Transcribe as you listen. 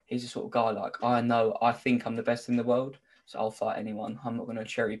He's the sort of guy like, I think I'm the best in the world, so I'll fight anyone. I'm not going to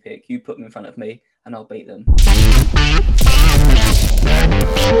cherry pick. You put them in front of me and I'll beat them.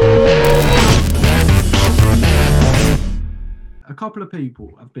 A couple of people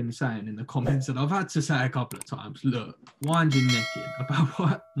have been saying in the comments, and I've had to say a couple of times, look, wind your neck in about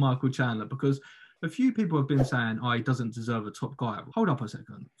what Michael Chandler, because a few people have been saying, oh, he doesn't deserve a top guy. Hold up a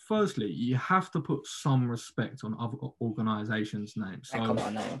second. Firstly, you have to put some respect on other organisations' names. So,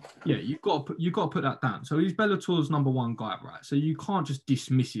 yeah, you've got to put that down. So he's Bellator's #1 guy, right? So you can't just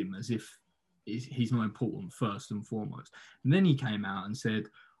dismiss him as if he's not important first and foremost. And then he came out and said,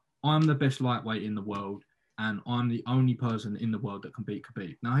 I'm the best lightweight in the world, and I'm the only person in the world that can beat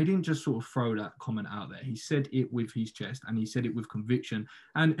Khabib. Now, he didn't just sort of throw that comment out there. He said it with his chest, and he said it with conviction,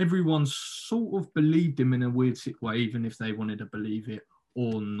 and everyone sort of believed him in a weird sick way, even if they wanted to believe it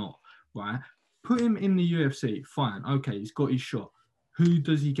or not, right? Put him in the UFC, fine, okay, he's got his shot. Who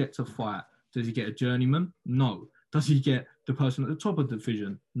does he get to fight? Does he get a journeyman? No. Does he get the person at the top of the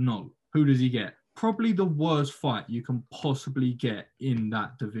division? No. Who does he get? Probably the worst fight you can possibly get in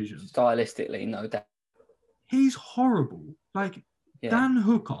that division. Stylistically, no doubt. He's horrible. Like, Dan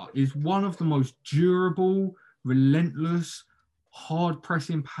Hooker is one of the most durable, relentless,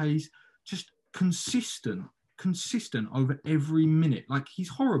 hard-pressing pace, just consistent over every minute. Like, he's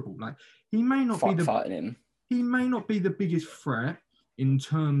horrible. Like, he may not be the biggest threat in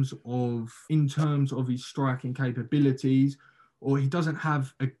terms of his striking capabilities, or he doesn't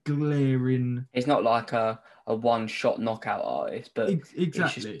have a glaring... He's not like a one-shot knockout artist, but exactly.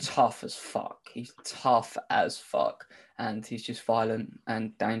 He's just tough as fuck. He's tough as fuck, and he's just violent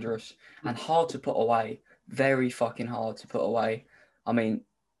and dangerous and hard to put away. Very fucking hard to put away. I mean,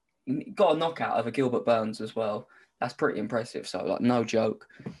 got a knockout over Gilbert Burns as well. That's pretty impressive, so, like, no joke.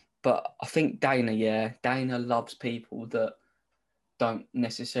 But I think Dana loves people that don't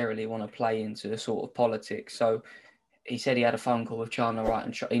necessarily want to play into the sort of politics, so... He said he had a phone call with Chandler, right,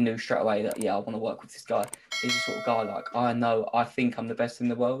 and he knew straight away that, I want to work with this guy. He's the sort of guy like, I think I'm the best in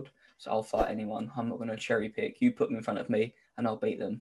the world, so I'll fight anyone. I'm not going to cherry pick. You put them in front of me and I'll beat them.